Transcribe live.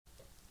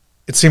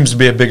it seems to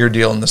be a bigger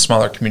deal in the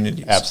smaller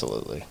communities.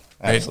 Absolutely.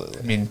 Right?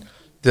 I mean,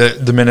 the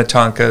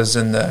Minnetonkas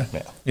and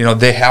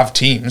they have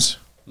teams.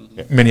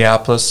 Yeah.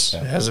 Minneapolis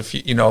has a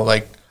few,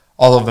 like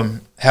all of them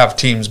have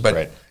teams,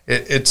 but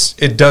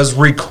it does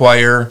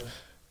require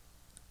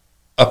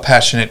a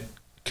passionate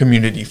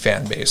community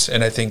fan base,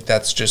 and I think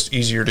that's just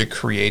easier to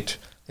create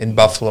in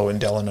Buffalo and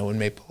Delano and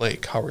Maple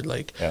Lake, Howard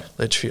Lake,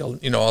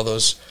 Litchfield, all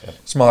those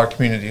smaller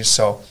communities.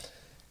 So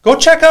go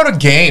check out a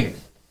game.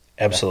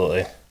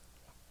 Absolutely.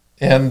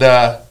 And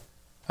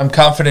I'm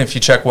confident if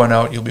you check one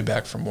out, you'll be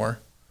back for more.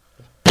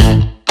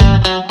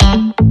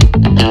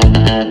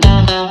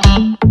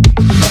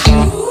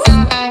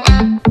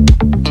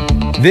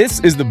 This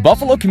is the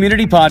Buffalo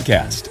Community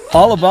Podcast,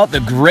 all about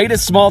the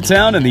greatest small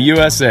town in the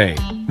USA,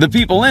 the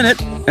people in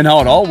it, and how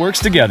it all works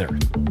together.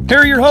 Here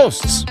are your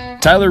hosts,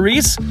 Tyler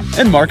Reese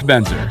and Mark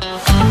Benzer.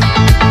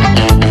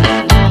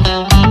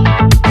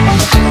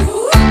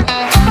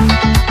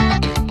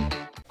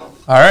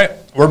 All right,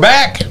 we're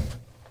back.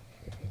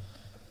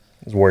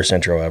 Worst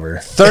intro ever.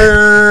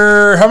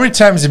 How many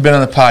times have you been on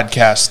the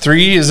podcast?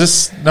 3? Is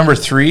this number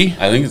 3?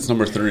 I think it's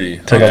number 3.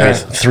 Okay.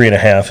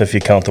 3.5 if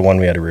you count the one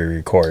we had to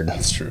re-record.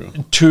 That's true.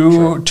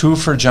 Two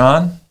for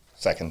John?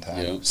 Second time.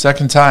 Yep.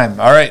 Second time.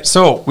 All right,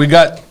 so we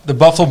got the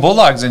Buffalo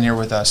Bulldogs in here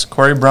with us.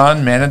 Corey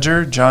Braun,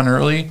 manager. John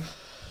Early,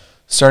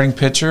 starting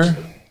pitcher.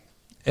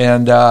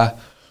 And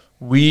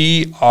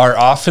we are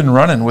off and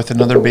running with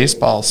another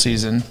baseball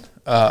season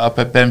up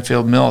at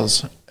Benfield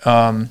Mills.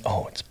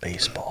 It's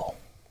baseball.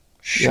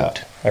 Shoot. Yeah.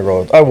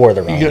 I wore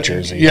the wrong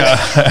jersey. Yeah.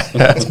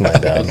 That's my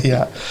bad.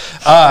 Yeah.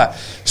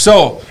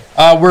 So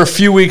we're a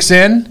few weeks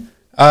in.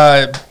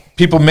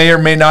 People may or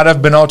may not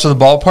have been out to the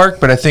ballpark,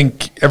 but I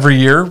think every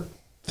year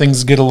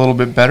things get a little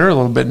bit better, a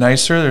little bit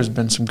nicer. There's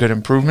been some good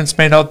improvements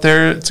made out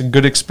there. It's a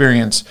good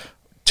experience.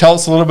 Tell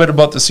us a little bit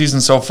about the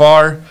season so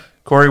far.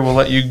 Corey, we'll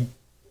let you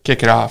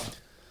kick it off.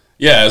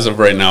 Yeah, as of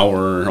right now,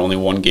 we're only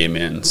one game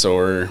in, so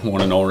we're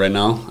 1-0 right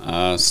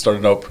now.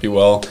 Started out pretty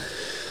well.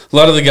 A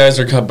lot of the guys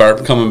are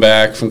coming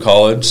back from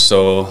college,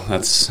 so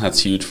that's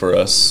huge for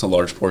us. A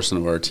large portion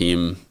of our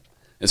team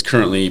is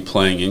currently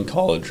playing in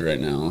college right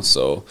now,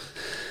 so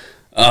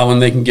when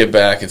they can get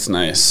back, it's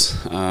nice.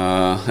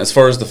 As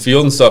far as the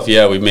field and stuff,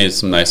 we made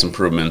some nice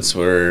improvements.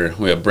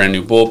 We have brand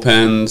new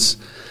bullpens,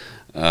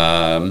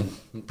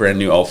 brand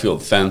new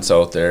outfield fence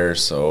out there,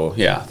 so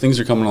things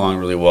are coming along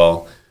really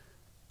well.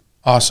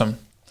 Awesome.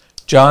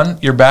 John,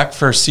 you're back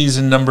for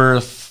season number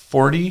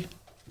 40?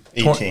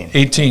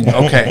 18,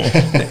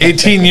 okay.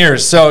 18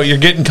 years. So you're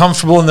getting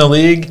comfortable in the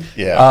league.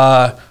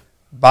 Yeah.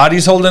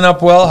 Body's holding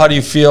up well. How do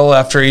you feel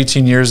after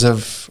 18 years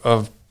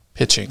of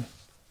pitching?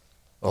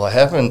 Well, I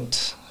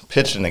haven't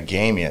pitched in a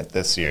game yet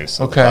this year,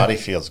 so the body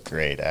feels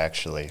great,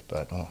 actually.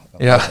 But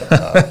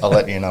I'll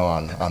let you know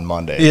on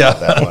Monday about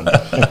that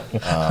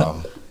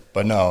one.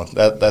 But no,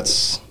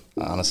 that's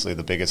honestly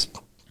the biggest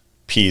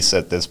piece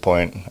at this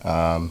point.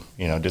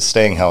 Just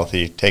staying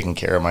healthy, taking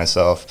care of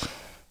myself.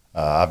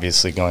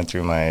 Obviously going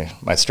through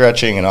my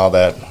stretching and all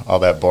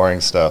that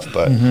boring stuff,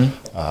 but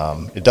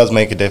it does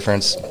make a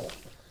difference.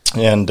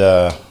 And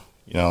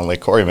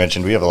like Corey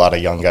mentioned, we have a lot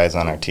of young guys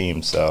on our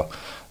team, so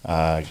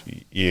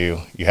you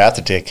have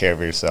to take care of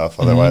yourself.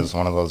 Otherwise,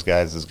 one of those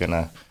guys is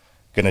gonna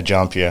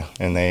jump you,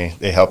 and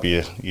they help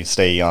you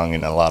stay young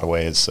in a lot of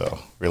ways. So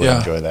really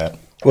enjoy that.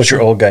 What's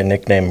your old guy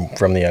nickname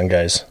from the young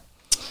guys?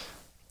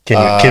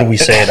 Can we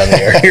say it on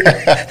the air here?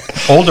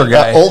 Older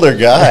guy. Older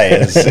guy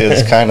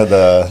is kind of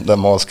the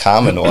most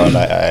common one,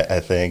 I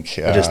think.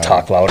 They just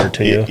talk louder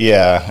to you?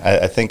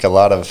 Yeah. I think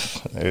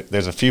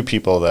there's a few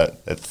people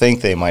that think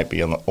they might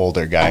be an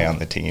older guy on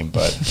the team,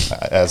 but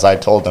as I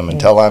told them,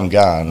 until I'm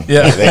gone,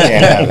 they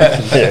can't have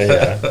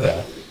it.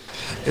 Yeah.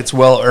 It's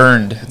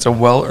well-earned. It's a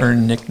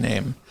well-earned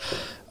nickname.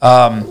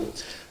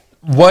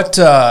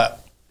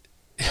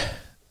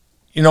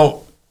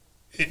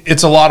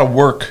 It's a lot of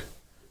work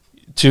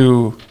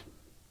to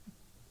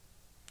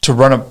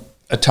run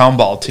a town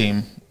ball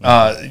team.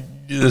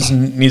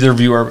 Neither of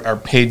you are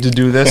paid to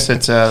do this.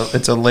 It's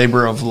a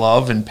labor of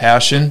love and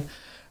passion.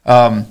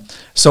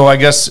 So I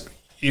guess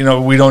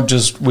we don't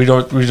just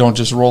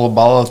roll a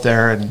ball out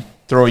there and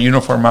throw a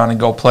uniform on and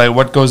go play.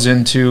 What goes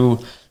into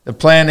the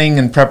planning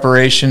and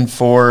preparation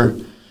for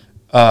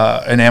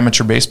an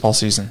amateur baseball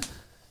season?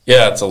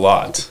 Yeah, it's a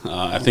lot.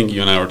 I think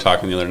you and I were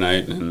talking the other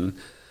night, and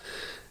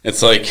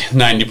it's like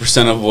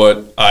 90% of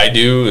what I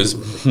do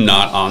is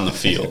not on the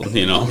field,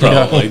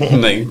 probably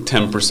like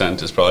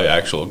 10% is probably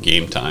actual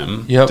game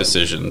time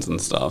decisions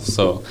and stuff.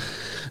 So,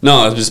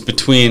 no, it's just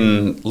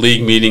between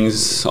league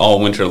meetings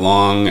all winter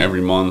long, every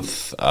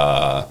month,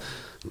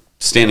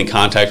 staying in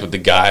contact with the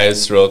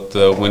guys throughout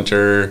the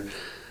winter,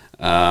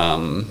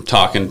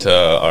 talking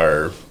to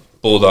our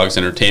Bulldogs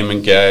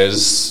entertainment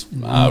guys,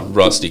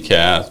 Rusty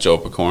Kath, Joe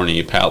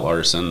Picorni, Pat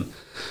Larson.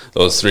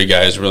 Those 3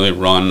 guys really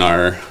run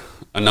our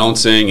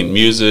announcing and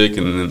music,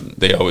 and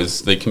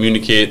they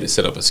communicate. They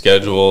set up a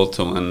schedule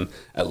to when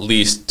at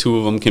least 2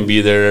 of them can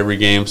be there every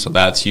game, so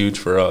that's huge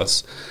for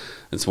us.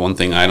 It's one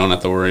thing I don't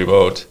have to worry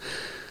about.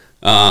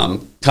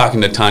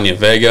 Talking to Tanya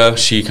Vega,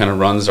 she kind of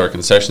runs our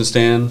concession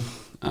stand.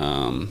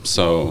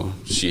 So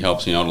she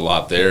helps me out a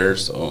lot there.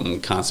 So I'm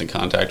in constant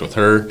contact with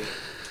her.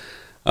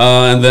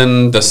 And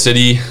then the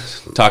city,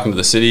 talking to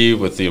the city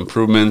with the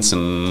improvements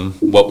and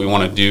what we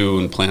want to do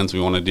and plans we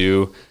want to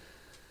do.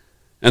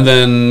 And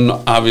then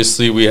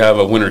obviously we have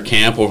a winter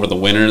camp over the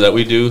winter that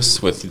we do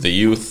with the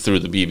youth through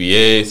the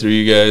BBA, through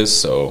you guys.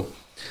 So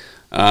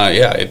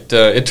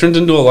it turns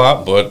into a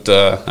lot, but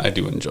I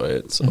do enjoy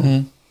it. So.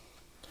 Mm-hmm.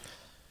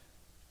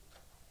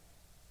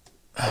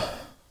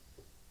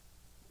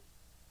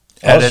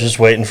 I was just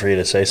waiting for you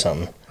to say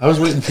something. I was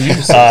waiting for you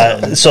to say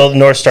something. So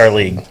North Star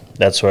League,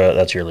 that's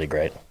your league,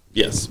 right?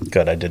 Yes.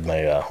 Good. I did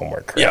my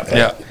homework correctly.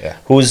 Yeah.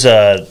 Who's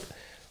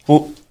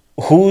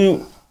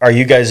who are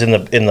you guys in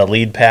the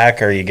lead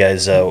pack? Are you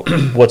guys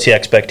what's the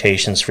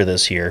expectations for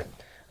this year?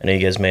 I know you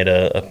guys made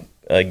a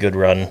good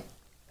run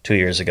 2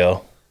 years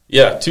ago.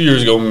 Yeah, 2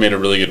 years ago we made a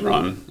really good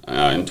run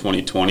in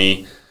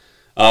 2020.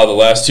 The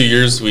last 2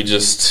 years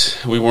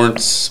we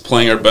weren't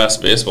playing our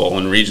best baseball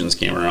when regions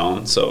came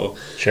around. So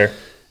sure.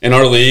 In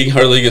our league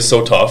is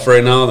so tough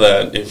right now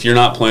that if you're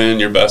not playing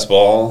your best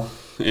ball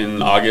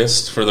in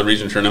August for the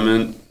region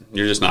tournament,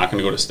 you're just not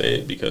going to go to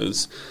state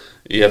because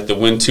you have to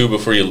win 2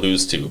 before you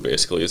lose 2,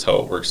 basically, is how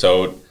it works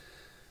out.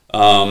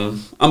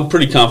 I'm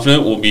pretty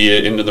confident we'll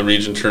be into the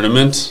region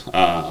tournament,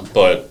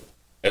 but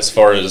as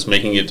far as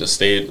making it to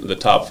state, the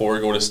top 4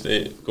 go to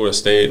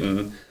state,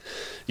 and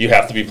you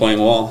have to be playing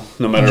well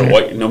no matter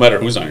what, no matter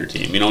who's on your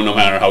team, no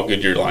matter how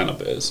good your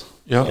lineup is.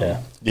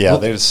 Yeah. Well,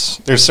 there's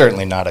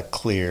certainly not a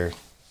clear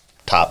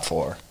top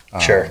 4.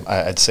 Sure.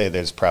 I'd say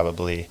there's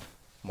probably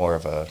more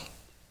of a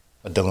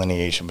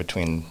delineation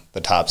between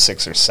the top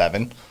 6 or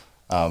 7,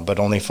 but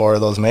only 4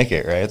 of those make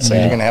it, right? So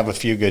you're going to have a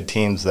few good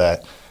teams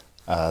that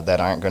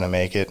aren't going to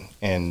make it,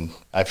 and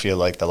I feel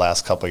like the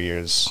last couple of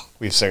years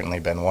we've certainly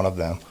been one of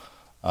them.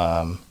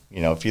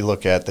 If you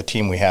look at the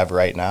team we have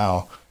right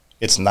now,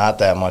 it's not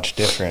that much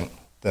different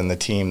than the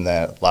team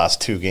that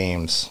lost 2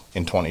 games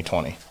in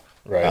 2020.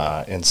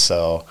 Right. And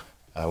so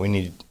we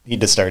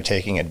need to start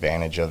taking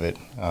advantage of it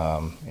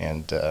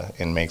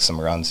and make some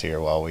runs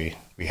here while we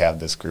have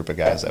this group of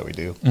guys that we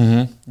do.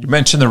 Mm-hmm. You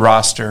mentioned the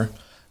roster.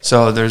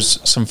 So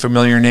there's some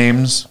familiar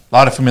names, a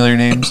lot of familiar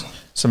names,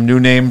 some new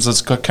names.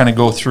 Let's kind of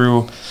go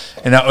through.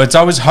 And it's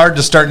always hard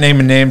to start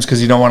naming names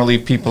because you don't want to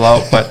leave people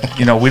out. But,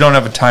 we don't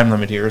have a time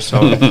limit here.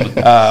 So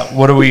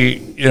what are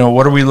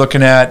we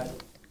looking at?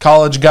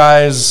 College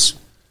guys,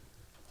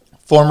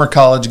 former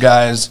college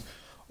guys,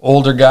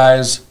 older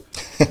guys.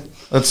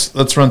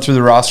 Let's run through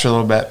the roster a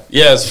little bit.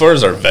 Yeah, as far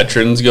as our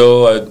veterans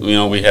go,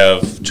 we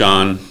have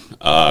John,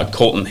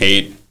 Colton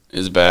Haight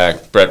is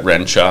back, Brett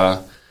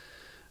Renshaw,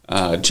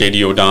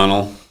 J.D.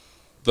 O'Donnell.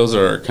 Those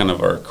are kind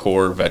of our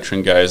core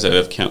veteran guys that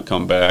have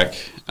come back.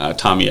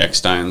 Tommy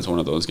Eckstein's one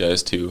of those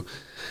guys too.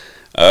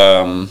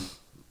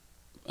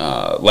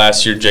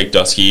 Last year, Jake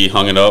Dusky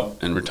hung it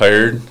up and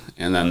retired,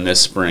 and then this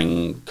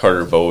spring,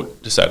 Carter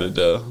Vogt decided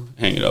to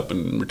hang it up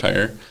and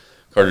retire.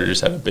 Carter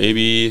just had a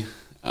baby.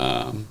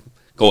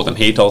 Colton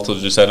Haight also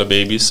just had a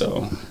baby,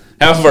 so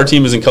half of our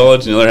team is in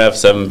college, and the other half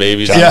 7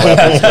 babies. John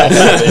Weber's got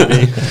a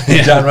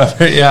baby. John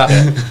Weber, yeah.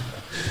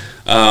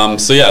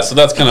 So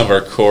that's kind of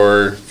our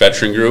core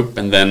veteran group,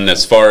 and then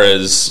as far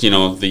as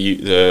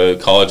the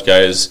college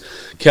guys,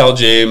 Cal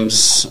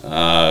James,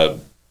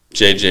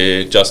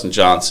 JJ, Justin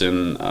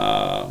Johnson,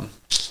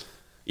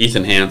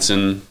 Ethan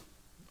Hansen,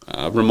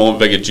 Ramon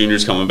Vega Jr.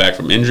 is coming back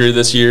from injury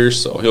this year,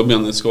 so he'll be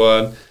on the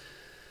squad.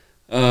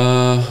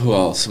 Who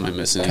else am I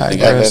missing?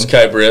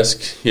 Kai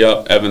Brisk,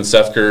 Evan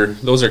Sefker.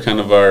 Those are kind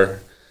of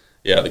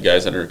the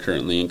guys that are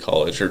currently in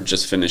college or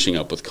just finishing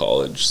up with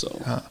college.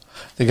 So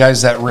the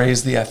guys that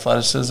raise the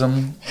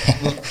athleticism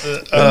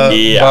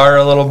bar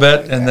a little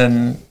bit, and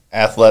then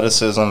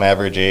athleticism,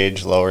 average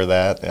age, lower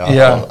that,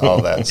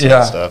 all that sort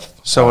of stuff.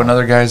 So when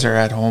other guys are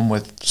at home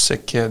with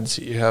sick kids,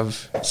 you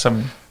have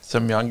some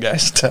young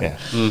guys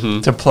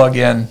to plug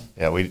in.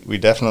 Yeah, we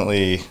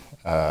definitely.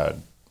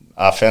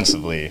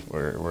 Offensively,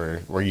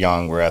 we're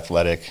young, we're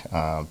athletic.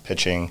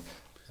 Pitching,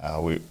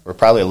 we're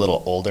probably a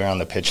little older on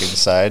the pitching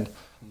side.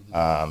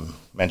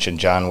 Mentioned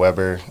John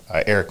Weber,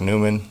 Eric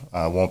Newman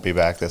won't be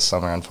back this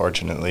summer,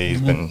 unfortunately. He's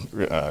been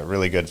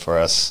really good for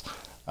us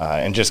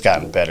and just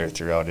gotten better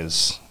throughout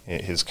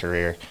his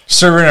career.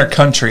 Serving our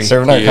country.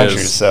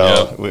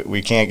 So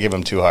we can't give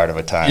him too hard of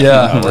a time.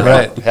 Yeah,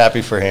 we're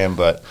happy for him,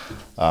 but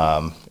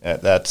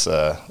that's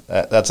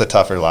a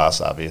tougher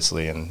loss,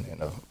 obviously, and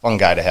a fun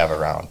guy to have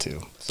around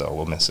too. So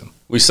we'll miss him.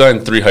 We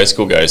signed 3 high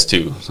school guys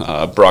too.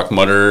 Brock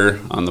Mutter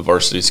on the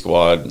varsity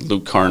squad,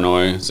 Luke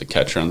Carnoy is a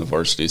catcher on the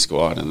varsity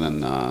squad, and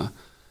then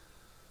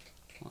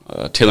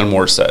Taylor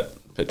Morissette,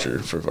 pitcher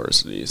for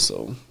varsity.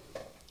 So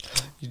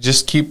you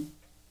just keep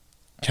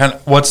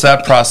what's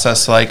that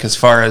process like as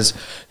far as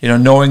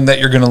knowing that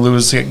you're going to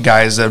lose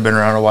guys that have been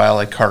around a while,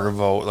 like Carter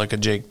Vogt, like a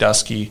Jake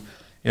Dusky,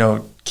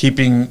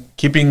 keeping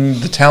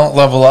the talent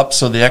level up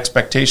so the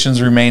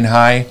expectations remain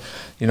high.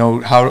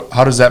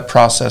 How does that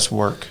process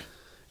work?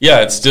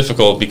 Yeah, it's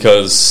difficult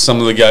because some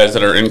of the guys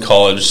that are in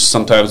college,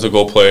 sometimes they'll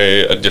go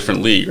play a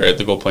different league, right?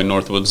 They'll go play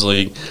Northwoods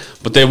League,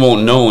 but they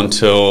won't know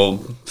until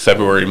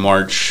February,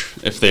 March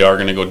if they are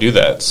going to go do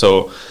that.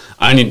 So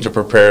I need to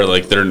prepare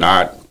like they're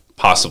not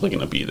possibly going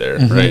to be there,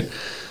 right?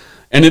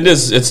 And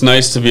it's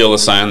nice to be able to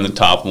sign the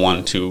top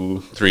 1,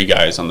 2, 3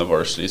 guys on the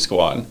varsity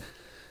squad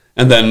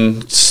and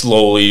then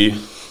slowly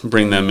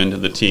bring them into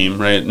the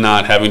team, right?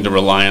 Not having to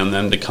rely on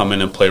them to come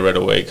in and play right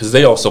away because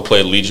they also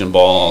play Legion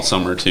ball all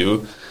summer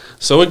too.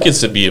 So it gets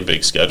to be a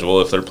big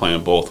schedule if they're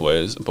playing both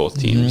ways, both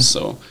teams.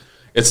 So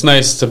it's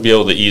nice to be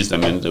able to ease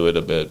them into it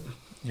a bit,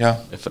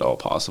 if at all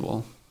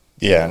possible.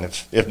 Yeah, and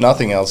if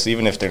nothing else,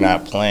 even if they're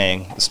not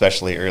playing,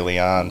 especially early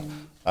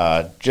on,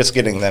 just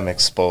getting them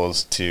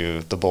exposed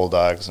to the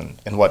Bulldogs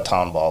and what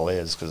town ball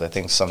is, because I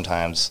think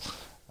sometimes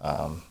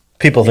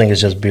people think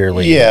it's just beer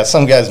league. Yeah,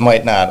 some guys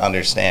might not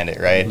understand it,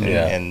 right?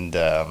 And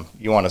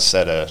you want to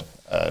set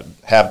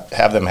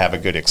have them have a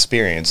good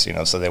experience,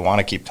 so they want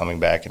to keep coming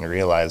back and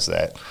realize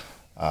that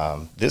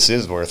this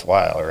is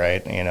worthwhile,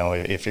 right?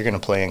 If you're going to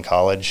play in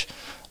college,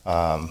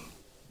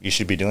 you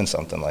should be doing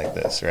something like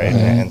this, right?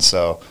 And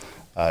so.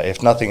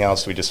 If nothing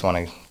else, we just want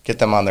to get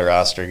them on the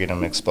roster, get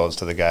them exposed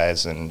to the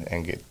guys,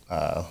 and get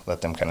let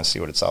them kind of see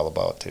what it's all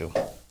about too.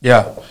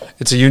 Yeah,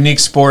 it's a unique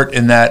sport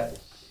in that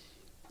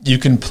you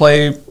can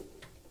play.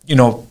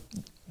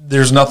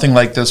 There's nothing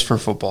like this for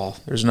football.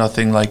 There's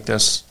nothing like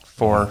this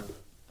for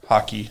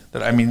hockey.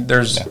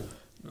 There's,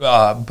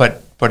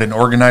 but an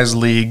organized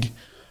league,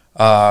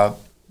 run,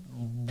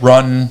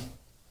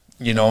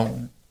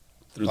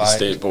 through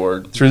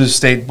the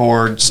state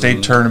board,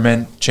 state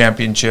tournament,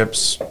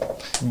 championships,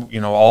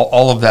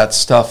 all of that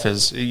stuff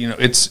is,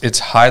 it's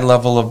high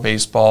level of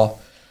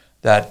baseball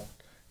that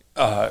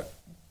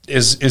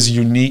is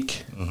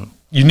unique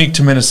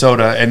to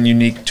Minnesota and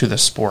unique to the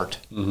sport.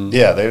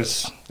 Yeah,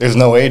 there's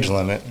no age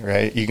limit,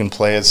 right? You can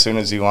play as soon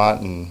as you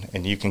want,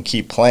 and you can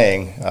keep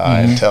playing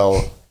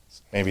until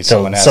maybe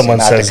someone asks you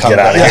not says to come get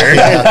out of here.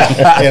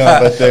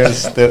 But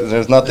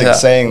there's nothing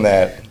saying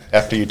that.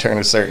 After you turn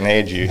a certain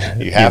age, you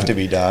have to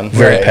be done.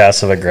 Very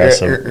passive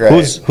aggressive. Right.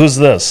 Who's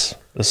this?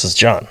 This is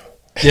John.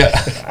 Yeah,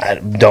 I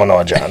don't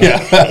know John. Yeah.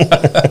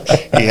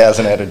 He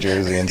hasn't had a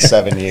jersey in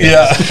 7 years.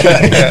 Yeah,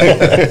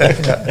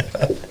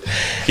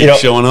 Keep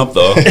showing up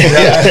though.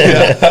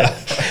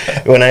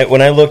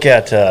 When I look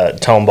at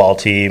town ball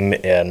team,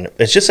 and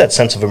it's just that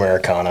sense of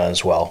Americana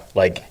as well.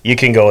 Like you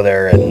can go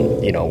there,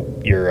 and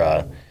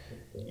your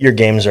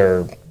games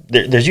are.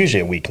 There's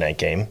usually a weeknight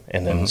game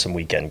and then some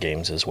weekend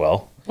games as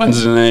well.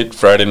 Wednesday night,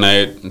 Friday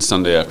night, and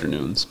Sunday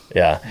afternoons.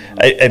 Yeah.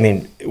 I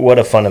mean, what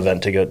a fun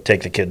event to go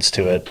take the kids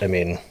to it. Who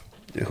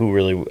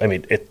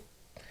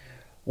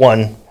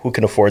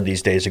can afford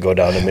these days to go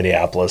down to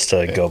Minneapolis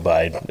to go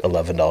buy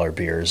 $11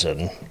 beers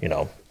and,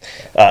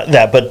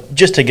 that. But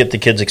just to get the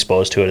kids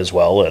exposed to it as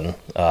well. And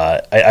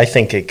I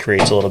think it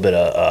creates a little bit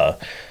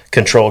of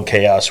controlled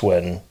chaos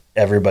when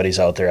everybody's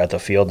out there at the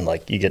field and,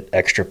 you get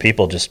extra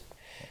people just,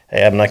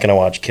 hey, I'm not going to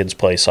watch kids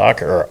play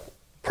soccer or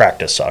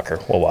practice soccer.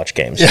 We'll watch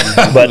games,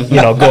 but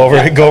go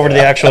over to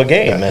the actual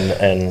game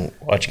and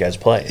watch you guys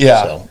play.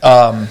 Yeah. So.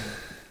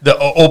 The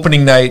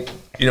opening night,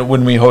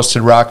 when we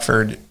hosted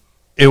Rockford,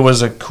 it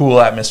was a cool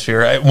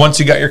atmosphere. Once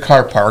you got your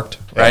car parked,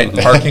 right?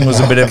 Parking was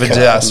a bit of a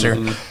disaster,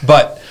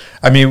 but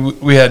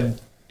we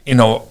had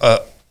a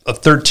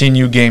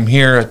 13U game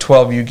here, a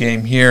 12U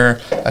game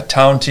here, a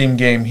town team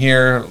game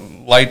here.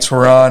 Lights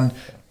were on,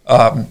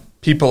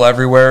 people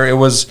everywhere.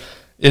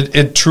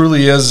 It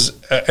truly is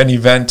an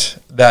event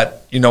that,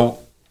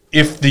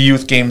 if the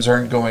youth games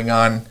aren't going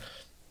on,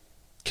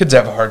 kids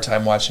have a hard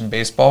time watching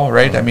baseball,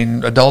 right?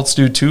 Adults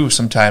do too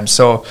sometimes.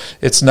 So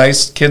it's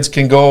nice. Kids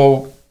can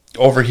go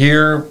over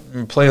here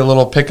and play a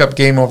little pickup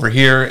game over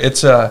here.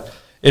 It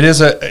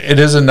is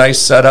a nice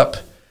setup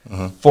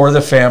for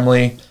the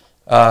family,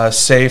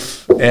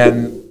 safe,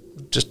 and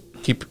just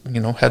keep,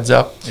 heads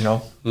up,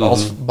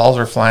 balls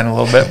are flying a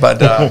little bit, but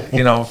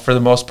for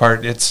the most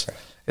part, it's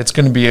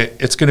going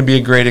to be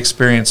a great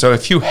experience. So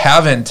if you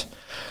haven't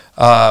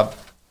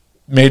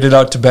made it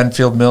out to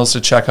Benfield Mills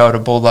to check out a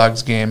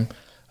Bulldogs game,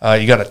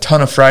 you got a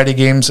ton of Friday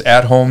games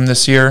at home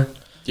this year.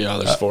 Yeah,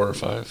 there's 4 or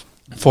 5.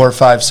 4 or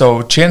 5.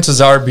 So chances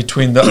are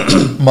between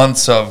the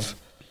months of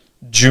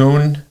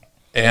June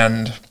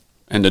and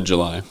end of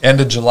July,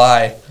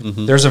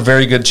 there's a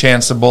very good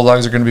chance the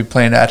Bulldogs are going to be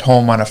playing at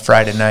home on a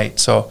Friday night.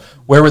 So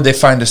where would they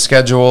find a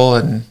schedule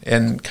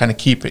and kind of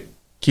keep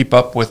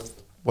up with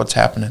what's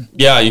happening?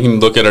 Yeah, you can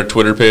look at our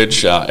Twitter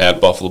page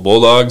at Buffalo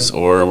Bulldogs,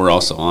 or we're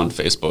also on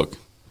Facebook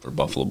for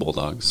Buffalo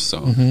Bulldogs.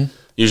 So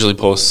usually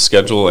post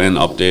schedule and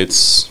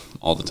updates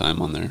all the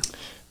time on there.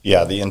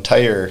 Yeah, the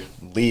entire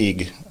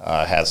league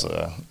has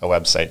a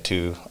website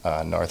too,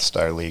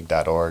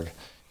 northstarleague.org. You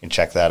can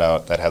check that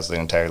out. That has the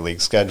entire league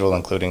schedule,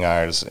 including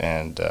ours,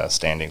 and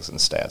standings and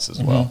stats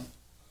as well.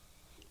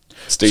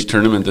 State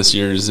tournament this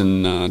year is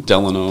in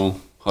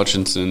Delano,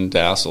 Hutchinson,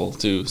 Dassel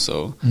too.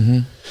 So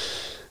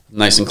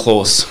nice and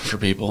close for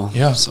people.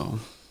 Yeah. So,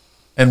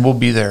 and we'll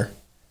be there.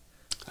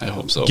 I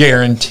hope so.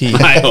 Guaranteed.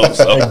 I hope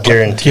so.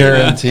 Guaranteed.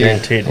 We're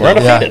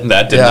undefeated.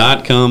 That did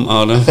not come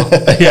out of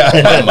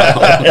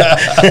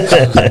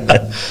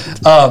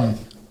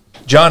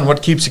John,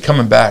 what keeps you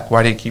coming back?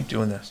 Why do you keep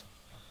doing this?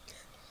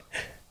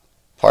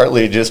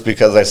 Partly just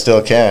because I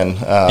still can.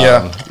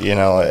 You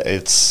know,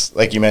 it's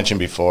like you mentioned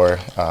before,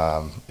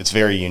 it's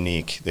very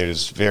unique.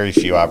 There's very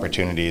few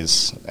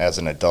opportunities as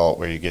an adult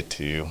where you get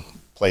to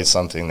play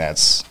something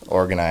that's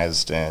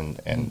organized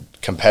and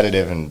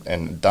competitive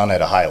and done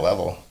at a high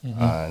level.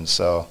 And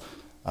so,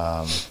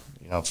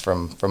 you know,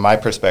 from my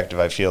perspective,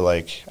 I feel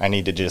like I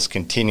need to just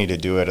continue to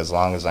do it as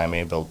long as I'm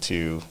able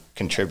to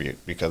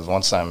contribute, because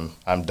once I'm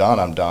done,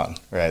 I'm done,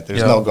 right?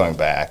 There's no going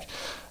back.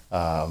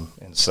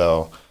 And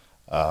so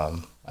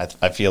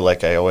I feel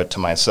like I owe it to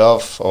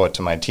myself, owe it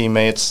to my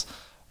teammates,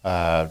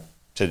 to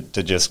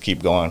just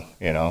keep going,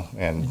 you know.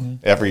 And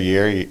every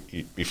year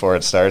you, before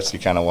it starts, you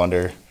kind of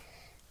wonder,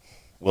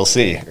 we'll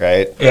see,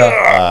 right?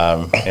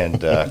 Yeah.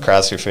 And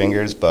cross your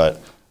fingers, but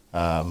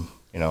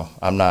you know,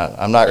 I'm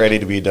not ready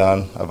to be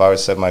done. I've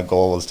always said my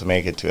goal was to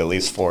make it to at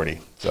least 40,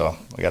 so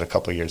we got a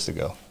couple of years to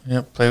go.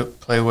 Yeah,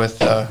 play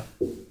with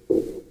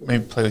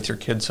maybe play with your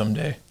kids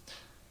someday.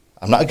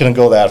 I'm not going to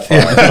go that far.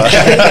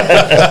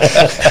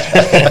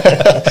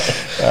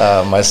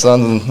 My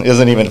son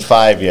isn't even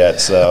 5 yet,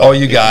 so. Oh,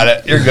 you got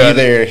it. You're good.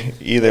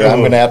 Either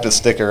I'm going to have to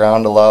stick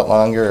around a lot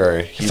longer,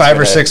 or he's 5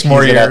 or 6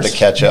 more years. Have to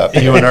catch up.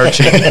 You and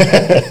Archie,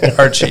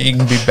 you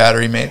can be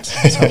battery mates.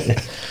 So.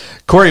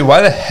 Corey,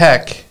 why the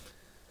heck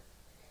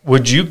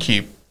would you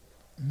keep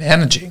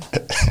managing?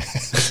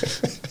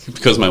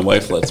 Because my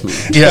wife lets me.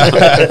 Yeah.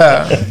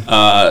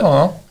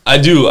 I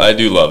do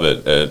love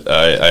it.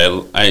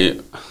 I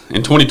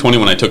in 2020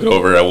 when I took it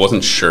over, I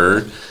wasn't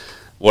sure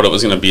what it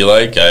was going to be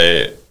like.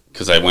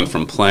 Because I went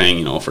from playing,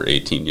 you know, for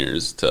 18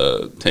 years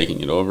to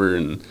taking it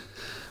over,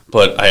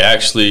 but I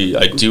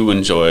do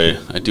enjoy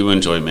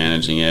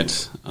managing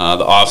it. The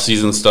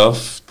off-season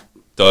stuff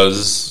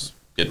does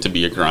get to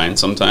be a grind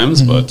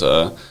sometimes, but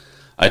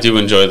I do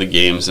enjoy the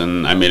games.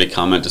 And I made a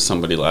comment to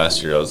somebody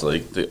last year. I was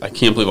like, I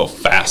can't believe how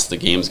fast the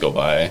games go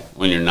by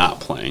when you're not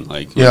playing.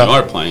 Like when you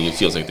are playing, it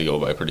feels like they go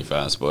by pretty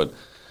fast, but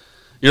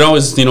you're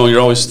always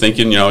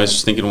thinking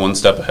one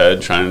step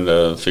ahead, trying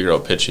to figure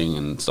out pitching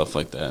and stuff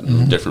like that,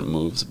 and different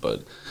moves.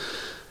 But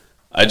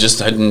I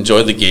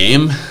enjoy the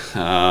game.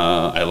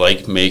 I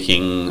like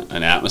making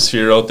an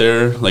atmosphere out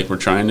there, like we're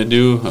trying to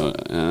do,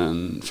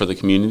 and for the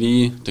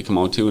community to come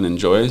out to and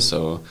enjoy.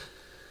 So,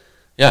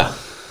 yeah,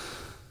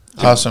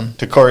 awesome.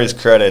 To Corey's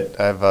credit,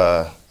 I've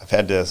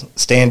had to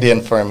stand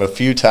in for him a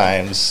few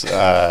times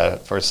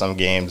for some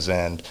games,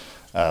 and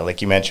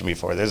like you mentioned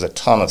before, there's a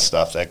ton of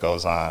stuff that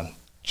goes on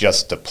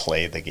just to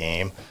play the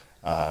game.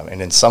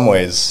 And in some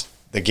ways,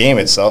 the game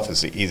itself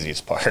is the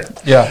easiest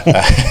part. Yeah.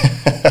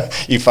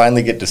 You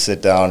finally get to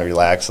sit down and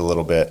relax a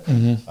little bit,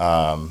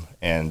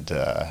 and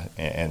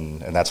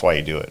that's why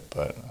you do it.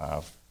 But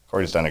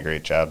Corey's done a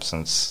great job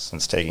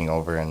since taking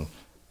over. And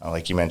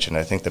like you mentioned,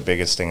 I think the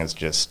biggest thing is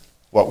just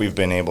what we've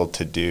been able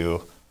to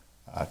do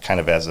kind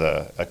of as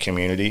a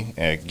community,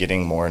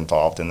 getting more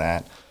involved in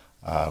that,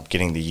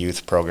 getting the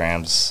youth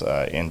programs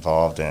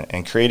involved,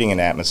 and creating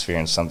an atmosphere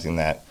and something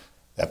that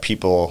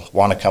people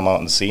want to come out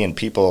and see and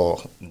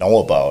people know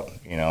about.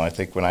 You know, I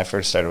think when I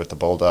first started with the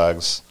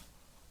Bulldogs,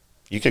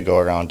 you could go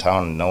around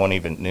town and no one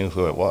even knew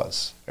who it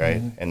was,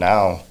 right? And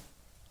now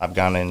I've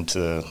gone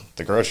into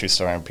the grocery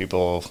store and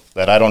people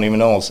that I don't even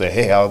know will say,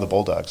 "Hey, how are the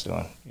Bulldogs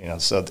doing?" You know,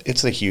 so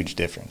it's a huge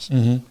difference.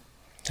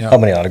 Yeah. How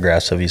many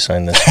autographs have you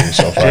signed this year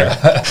so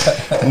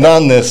far?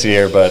 None this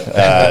year, but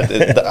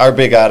our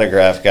big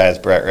autograph guy is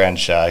Brett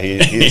Renshaw.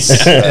 He's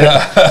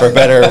for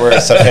better or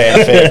worse, a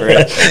fan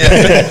favorite.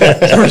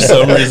 For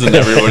some reason,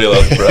 everybody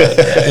loves Brett.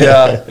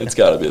 Yeah, it's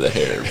got to be the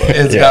hair. But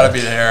it's got to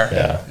be the hair.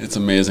 Yeah, it's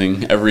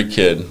amazing. Every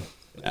kid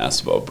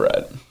asks about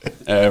Brett.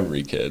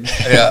 Every kid.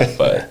 Yeah,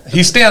 but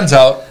he stands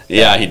out.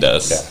 Yeah, he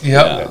does.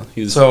 Yeah.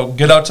 So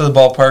get out to the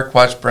ballpark,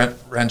 watch Brent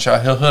Renshaw.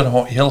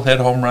 He'll hit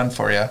home run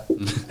for you,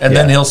 and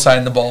then he'll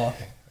sign the ball.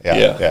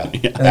 Yeah.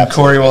 And then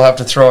Corey will have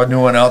to throw a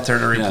new one out there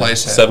to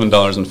replace it.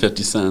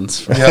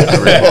 $7.50 for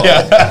every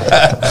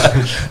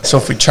ball. So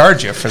if we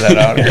charge you for that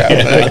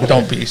autograph,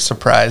 don't be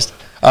surprised.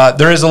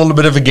 There is a little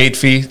bit of a gate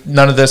fee.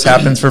 None of this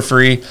happens for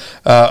free.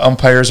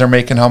 Umpires are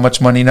making how much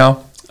money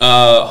now?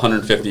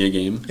 $150 a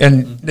game,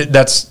 and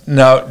that's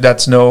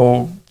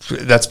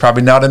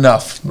probably not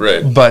enough,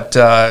 right? But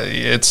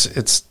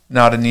it's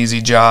not an easy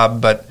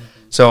job. But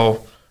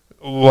so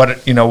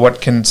what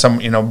can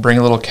bring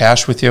a little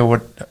cash with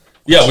you?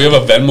 Yeah, we have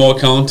a Venmo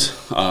account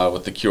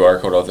with the QR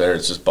code out there.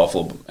 It's just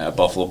Buffalo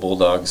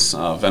Bulldogs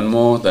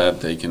Venmo that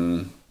they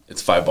can.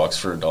 It's $5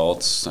 for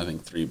adults. I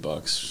think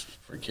 $3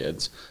 for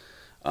kids.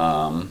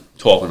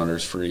 12 and under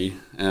is free.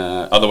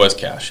 Otherwise,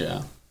 cash.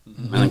 Yeah.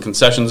 And then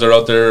concessions are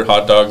out there,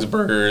 hot dogs,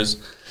 burgers.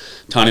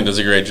 Tani does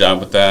a great job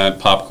with that,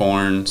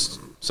 popcorn,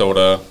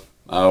 soda.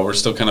 We're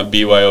still kind of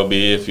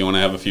BYOB if you want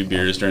to have a few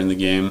beers during the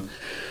game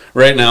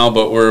right now,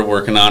 but we're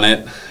working on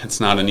it. It's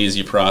not an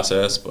easy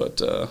process, but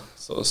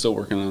so still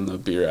working on the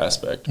beer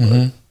aspect.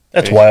 But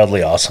that's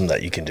wildly awesome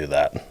that you can do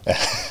that.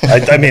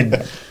 I mean,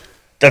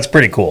 that's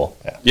pretty cool.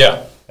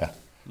 Yeah.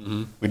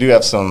 We do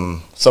have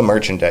some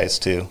merchandise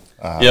too.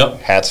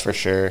 Hats for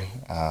sure,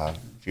 a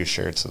few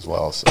shirts as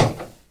well. So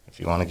if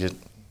you want to get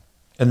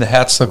And the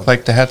hats look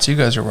like the hats you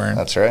guys are wearing.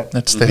 That's right.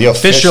 That's the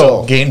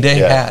official game day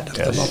hat of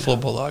the Buffalo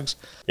Bulldogs.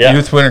 Yeah.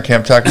 Youth Winter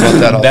Camp, talk about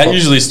that. That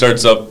usually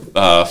starts up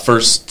the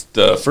first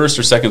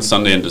or second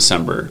Sunday in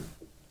December.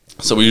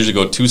 So we usually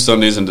go 2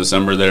 Sundays in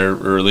December there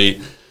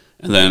early,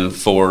 and then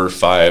 4 or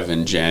 5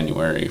 in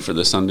January for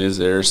the Sundays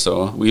there.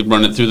 So we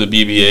run it through the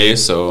BBA.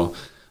 So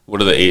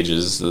what are the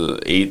ages?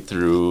 8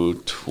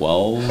 through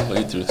 12,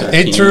 8 through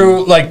 13? 8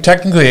 through,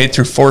 technically 8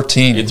 through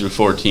 14. 8 through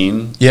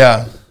 14.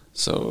 Yeah.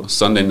 So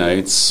Sunday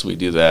nights we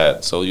do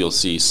that. So you'll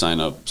see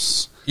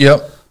signups.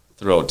 Yep.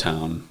 Throughout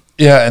town.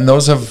 Yeah, and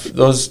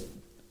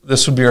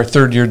this would be our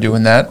 3rd year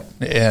doing that,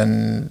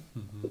 and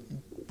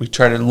we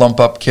try to lump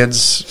up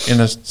kids in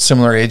a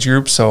similar age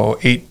group, so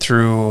 8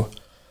 through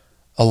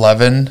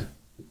 11,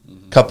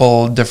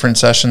 couple different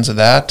sessions of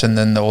that, and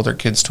then the older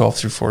kids 12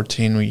 through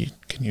 14 we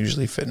can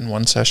usually fit in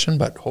one session,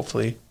 but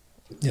hopefully,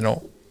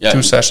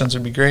 2 sessions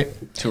would be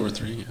great. 2 or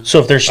 3. Yeah. So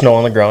if there's snow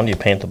on the ground, you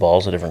paint the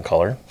balls a different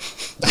color?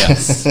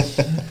 Yes.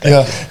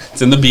 Yeah.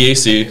 It's in the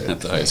BAC at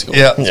the high school.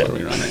 Yeah. That's where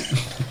we run it.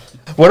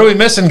 What are we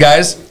missing,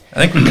 guys?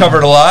 I think we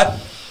covered a lot.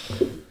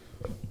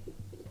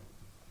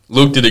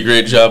 Luke did a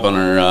great job on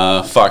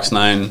our Fox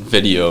 9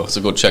 video,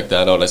 so go check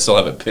that out. I still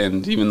have it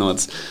pinned, even though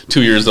it's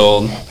 2 years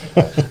old,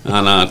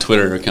 on a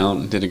Twitter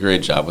account. Did a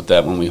great job with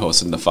that when we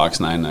hosted the Fox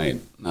 9 night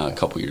a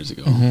couple years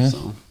ago.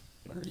 So,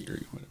 or a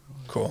year, whatever.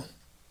 Cool.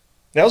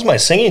 That was my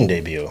singing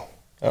debut.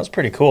 That was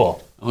pretty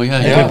cool. Oh,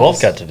 yeah. We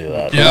both got to do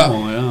that. Yeah.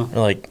 Oh, yeah.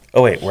 We're like,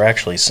 oh, wait, we're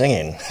actually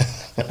singing.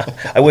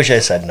 I wish I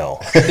said no.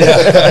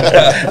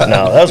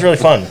 No, that was really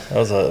fun. That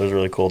was a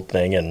really cool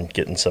thing, and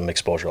getting some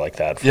exposure like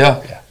that.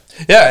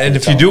 Yeah, and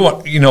if you do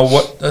want,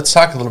 let's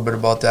talk a little bit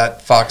about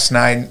that Fox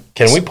 9.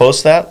 Can we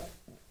post that?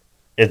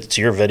 It's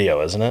your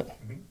video, isn't it?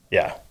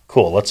 Yeah,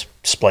 cool. Let's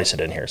splice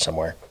it in here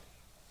somewhere.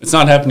 It's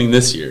not happening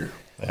this year.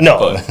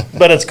 No,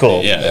 but it's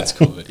cool. Yeah, it's a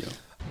cool video.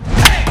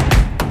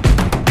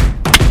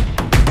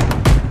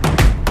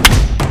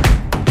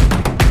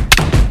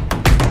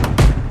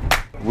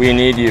 We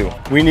need you.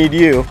 We need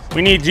you.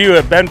 We need you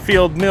at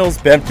Benfield Mills.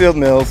 Benfield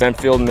Mills.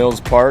 Benfield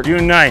Mills Park.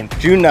 June 9th.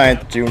 June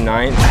 9th. June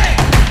 9th.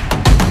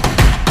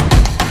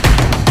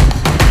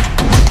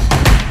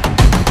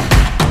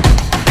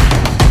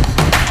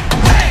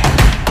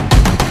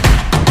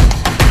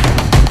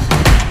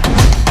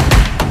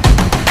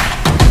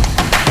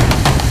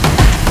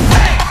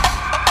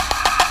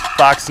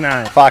 Fox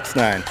 9. Fox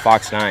 9.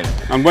 Fox 9.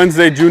 On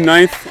Wednesday, June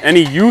 9th,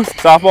 any youth,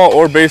 softball,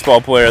 or baseball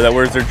player that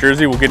wears their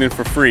jersey will get in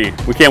for free.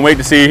 We can't wait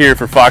to see you here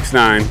for Fox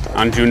 9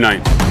 on June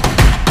 9th.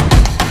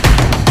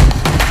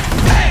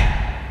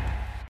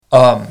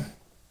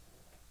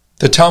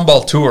 The Town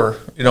Ball Tour,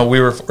 we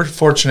were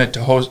fortunate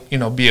to host,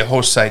 be a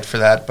host site for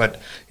that.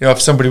 But,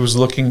 if somebody was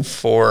looking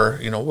for,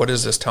 what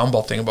is this Town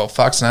Ball thing about,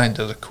 Fox 9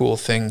 does a cool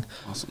thing.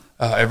 Awesome.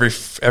 Every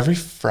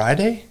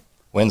Friday?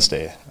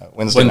 Wednesday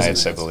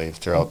nights, I believe,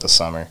 throughout the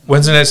summer.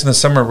 Wednesday nights in the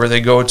summer, where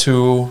they go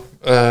to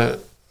a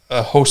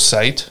host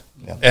site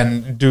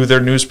and do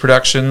their news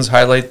productions,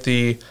 highlight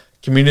the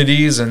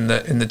communities and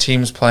the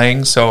teams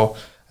playing. So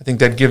I think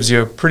that gives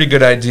you a pretty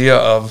good idea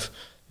of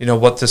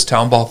what this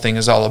Town Ball thing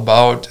is all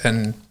about.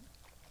 And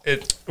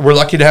we're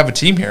lucky to have a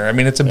team here. I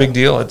mean, it's a big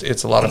deal.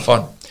 It's a lot of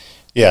fun.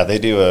 Yeah, they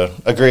do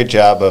a great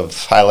job of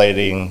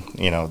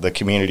highlighting the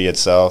community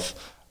itself.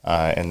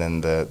 And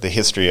then the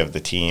history of the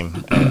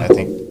team. I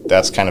think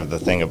that's kind of the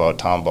thing about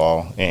Town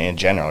Ball in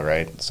general,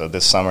 right? So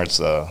this summer it's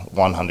the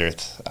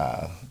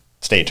 100th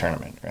state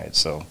tournament, right?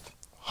 So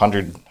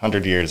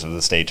 100 years of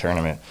the state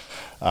tournament.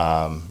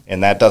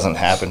 And that doesn't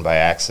happen by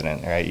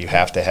accident, right? You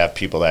have to have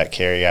people that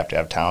care. You have to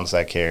have towns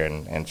that care.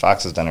 And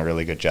Fox has done a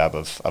really good job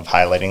of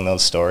highlighting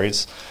those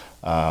stories.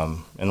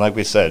 And like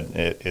we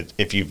said,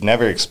 if you've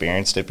never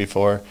experienced it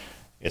before,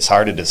 it's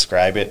hard to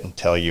describe it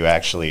until you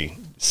actually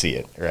see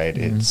it, right?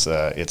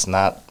 Mm-hmm. It's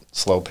not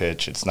slow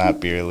pitch, it's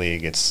not beer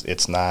league,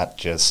 it's not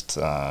just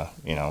a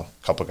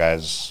couple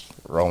guys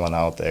rolling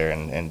out there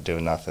and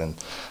doing nothing.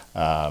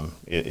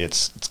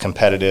 It's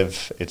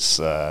competitive. It's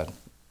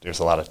there's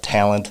a lot of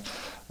talent,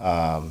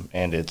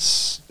 and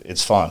it's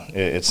fun.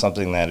 It's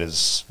something that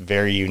is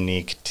very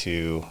unique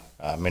to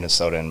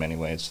Minnesota in many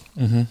ways.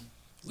 Mm-hmm.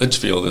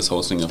 Litchfield is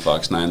hosting a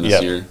Fox 9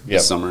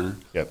 this summer.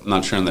 I'm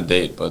not sure on the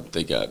date, but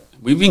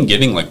we've been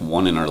getting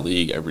one in our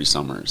league every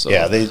summer. So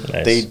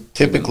they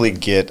typically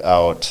get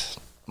out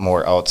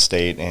more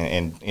outstate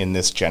and in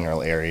this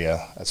general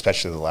area,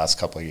 especially the last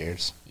couple of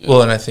years. Yeah.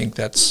 Well, and I think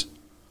it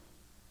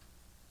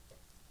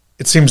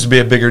seems to be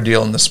a bigger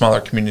deal in the smaller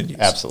communities.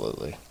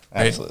 Absolutely.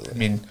 Right? I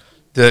mean,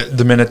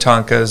 the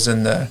Minnetonkas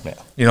and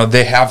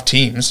they have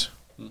teams.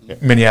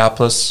 Mm-hmm.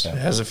 Minneapolis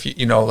has a few,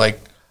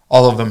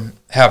 all of them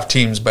have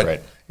teams,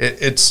 but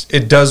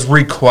it does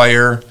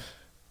require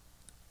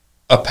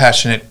a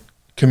passionate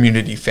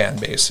community fan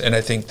base, and I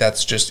think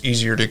that's just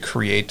easier to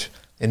create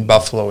in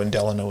Buffalo and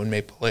Delano and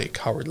Maple Lake,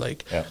 Howard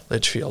Lake,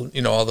 Litchfield,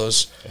 all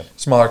those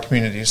smaller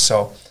communities.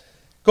 So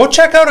go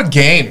check out a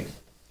game.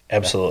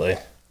 Absolutely.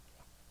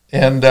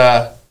 And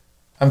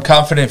I'm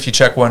confident if you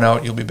check one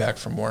out, you'll be back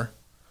for more.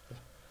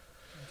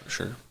 For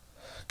sure.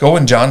 Go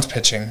when John's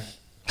pitching.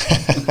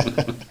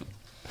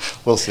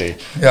 We'll see.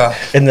 Yeah.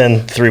 And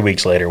then 3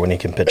 weeks later when he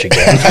can pitch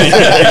again.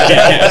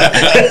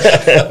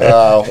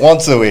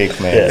 Once a week,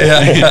 man.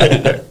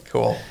 Yeah.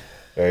 Cool.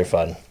 Very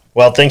fun.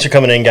 Well, thanks for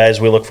coming in, guys.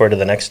 We look forward to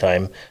the next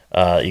time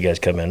you guys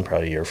come in,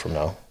 probably a year from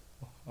now.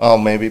 Oh,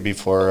 maybe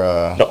before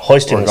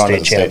hoisting the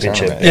state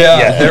championship.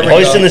 There we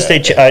hoisting go. the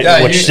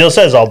state, which still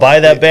says I'll buy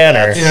that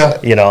banner.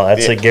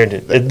 That's a guarantee.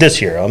 This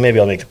year, maybe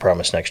I'll make the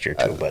promise next year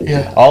too. But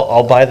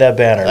I'll buy that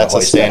banner. That's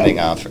a standing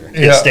offer.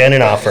 Yeah.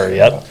 Standing offer.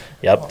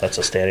 Yep. That's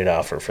a standing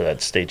offer for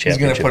that state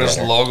championship. He's gonna put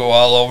his logo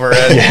all over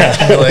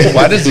it. Like,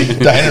 why does he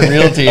Diner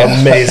Realty?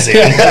 Amazing.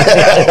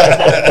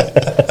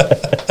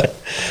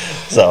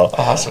 So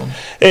awesome.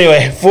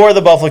 Anyway, for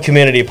the Buffalo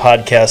Community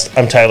Podcast,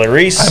 I'm Tyler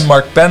Reese. I'm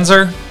Mark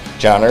Benzer.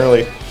 John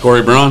Early.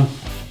 Corey Braun.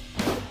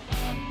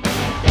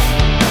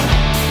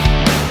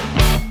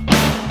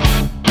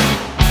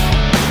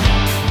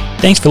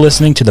 Thanks for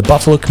listening to the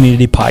Buffalo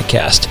Community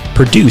Podcast,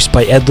 produced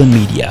by Edlin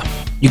Media.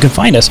 You can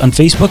find us on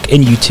Facebook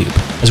and YouTube,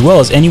 as well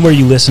as anywhere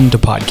you listen to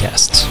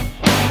podcasts.